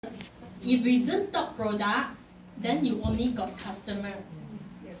If we just stock product, then you only got customer.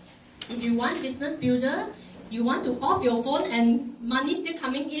 If you want business builder, you want to off your phone and money still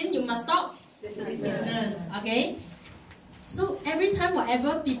coming in, you must stop business. Okay? So every time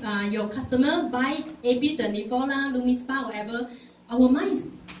whatever your customer buy AP24 lah, LumiSpa, whatever, our mind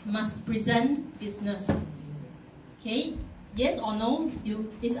must present business. Okay? Yes or no?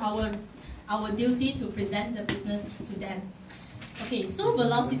 It's our duty to present the business to them. Okay, so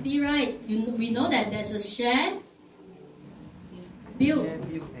velocity, right? We know that there's a share, build,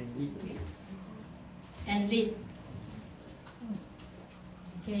 and lead.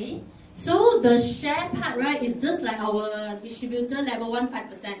 Okay, so the share part, right, is just like our distributor level 1 5%.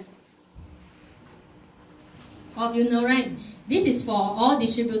 All of you know, right? This is for all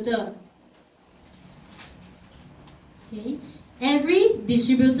distributor. Okay, every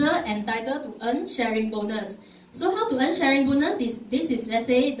distributor entitled to earn sharing bonus. So how to earn sharing bonus is, this is, let's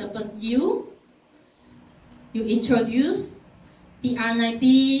say, you introduce the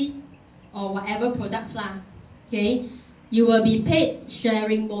R90 or whatever products lah. Okay, you will be paid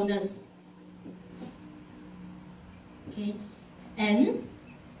sharing bonus. Okay, and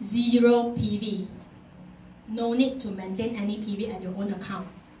 0 PV. No need to maintain any PV at your own account.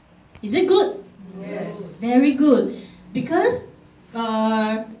 Is it good? Yes. Very good. Because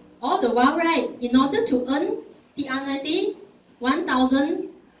all the while, right, in order to earn TR90,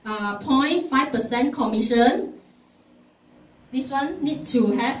 1,000.5% commission, this one needs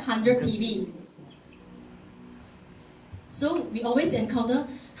to have 100 PV. So we always encounter,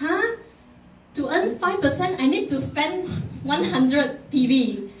 to earn 5%, I need to spend 100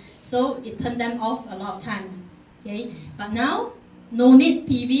 PV. So it turned them off a lot of time. Okay, but now, no need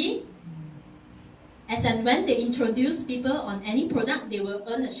PV. As and when they introduce people on any product, they will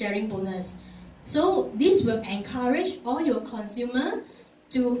earn a sharing bonus. So this will encourage all your consumer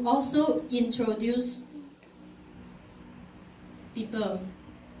to also introduce people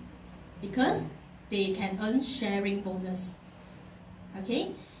because they can earn sharing bonus.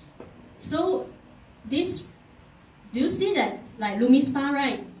 Okay, so this, do you see that like LumiSpa,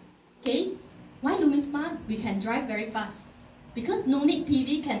 right? Okay, why LumiSpa? We can drive very fast because no need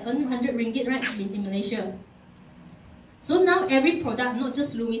PV can earn 100 ringgit, right, in Malaysia. So now every product, not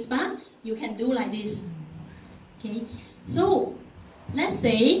just LumiSpa, you can do like this. Okay, so let's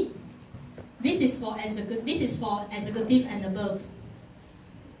say this is for executive and above.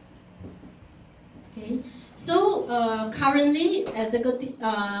 Okay, so currently executive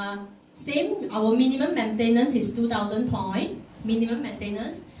same, our minimum maintenance is 2,000 point minimum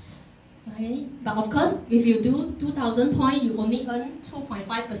maintenance. Okay, but of course if you do 2,000 point, you only earn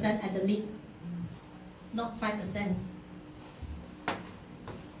 2.5% at the lead, not 5%.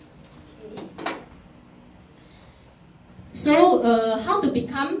 So how to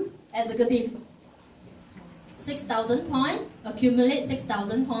become executive? 6,000 point, accumulate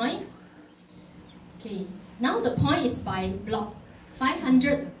 6,000 point. Okay, now the point is by block.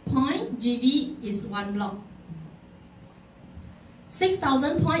 500 point GV is 1 block.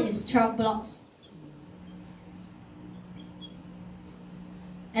 6,000 point is 12 blocks.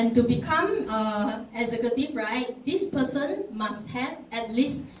 And to become executive, right, this person must have at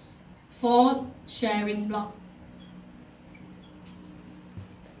least 4 sharing blocks.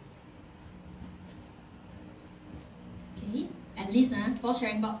 At least 4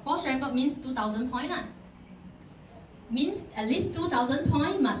 sharing block. 4 sharing block means 2,000 point. Means at least 2,000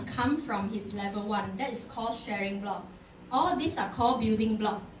 point must come from his level 1. That is called sharing block. All these are called building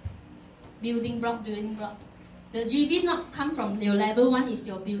block. Building block, building block. The GV not come from your level 1 is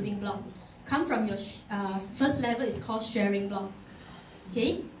your building block. Come from your first level is called sharing block.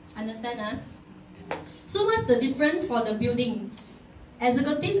 Okay? Understand? So what's the difference for the building?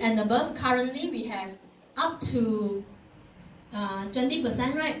 Executive and above, currently we have up to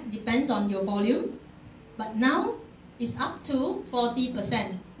 20%, right? Depends on your volume. But now it's up to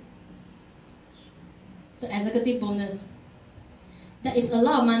 40%. The executive bonus. That is a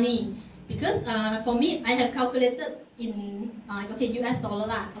lot of money. Because for me, I have calculated in US dollar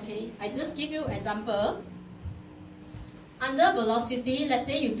lah. Okay, I just give you example. Under velocity, let's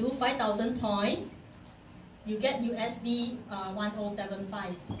say you do 5,000 point, you get USD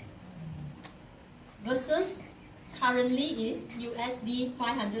 1075 versus currently is USD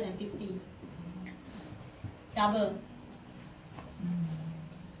 550. Double.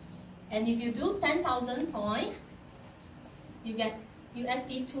 And if you do 10,000 point, you get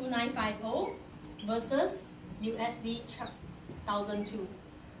USD 2950 versus USD 1,002.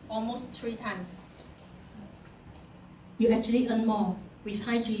 Almost 3 times. You actually earn more with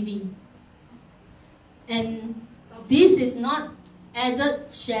high GV. And this is not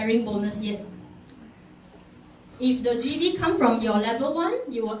added sharing bonus yet. If the GV come from your level 1,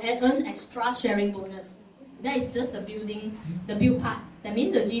 you will earn extra sharing bonus. That is just the build part. That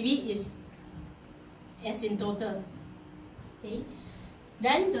means the GV is as in total. Okay.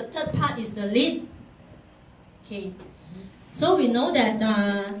 Then the third part is the lead. Okay. So we know that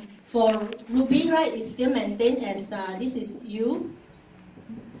for Ruby, right, it's still maintained as this is you.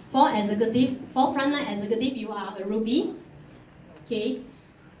 For frontline executive, you are a Ruby. Okay.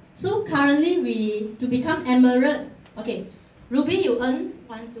 So currently to become Emerald, okay, Ruby you earn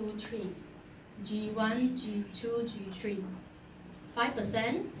 1, 2, 3, G1, G2, G3,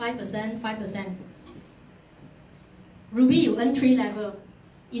 5%, 5%, 5%. Ruby you earn 3 level.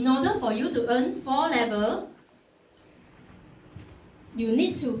 In order for you to earn 4 level, you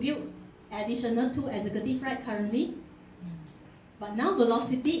need to build additional 2 executive, right, currently. But now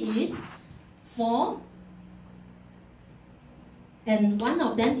velocity is 4, and one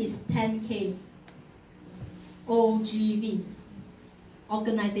of them is 10K OGV.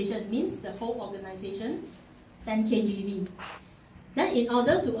 Organization means the whole organization, 10K GV. Then in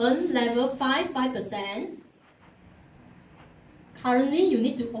order to earn level 5, 5%, currently you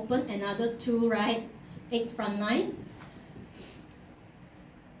need to open another 2, right, 8 frontline.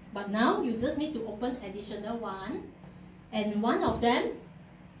 But now you just need to open additional 1, and one of them,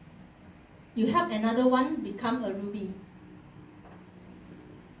 you have another one become a Ruby.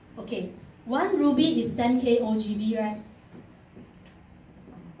 Okay, 1 Ruby is 10K OGV, right?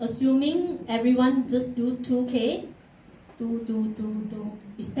 Assuming everyone just do 2K, 2,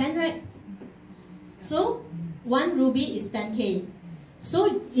 is 10, right? So 1 Ruby is 10K.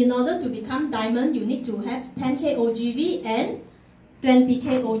 So in order to become diamond, you need to have 10K OGV and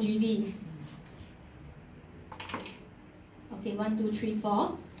 20K OGV. Okay, 1, 2, 3,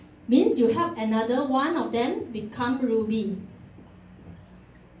 4. Means you have another one of them become Ruby.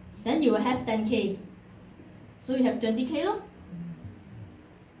 Then you will have 10K. So you have 20K, lor.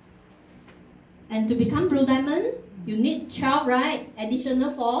 And to become Blue Diamond, you need 12, right?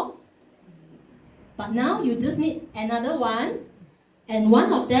 Additional 4. But now you just need another 1. And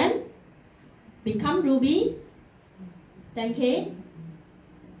one of them become Ruby, 10K.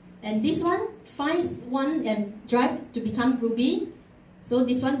 And this one finds 1 and drive to become Ruby. So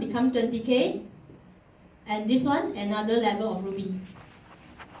this one become 20K. And this one another level of Ruby.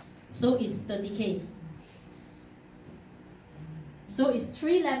 So it's 30K. So it's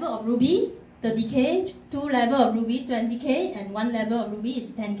 3 level of Ruby, 30K, 2 level of Ruby, 20K, and 1 level of Ruby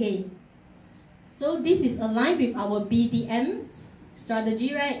is 10K. So this is aligned with our BDM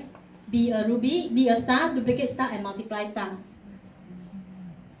strategy, right? Be a Ruby, be a star, duplicate star, and multiply star.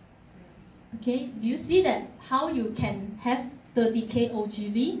 Okay, do you see that how you can have 30K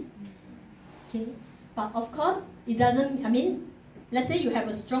OGV? Okay, but of course it doesn't, I mean, let's say you have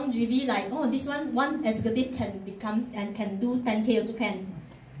a strong GV like, oh, this one executive can become and can do 10K also can.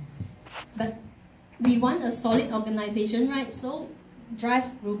 But we want a solid organization, right? So drive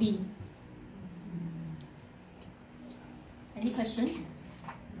Ruby. Any question?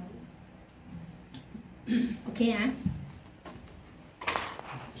 Okay,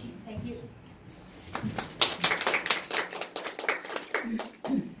 Okay, thank you.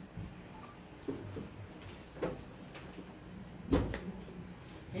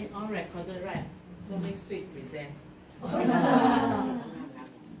 All recorded, right? So next week present.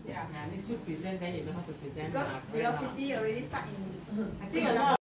 Yeah, next week present, then you know how to present. Because velocity already start in, I think a lot.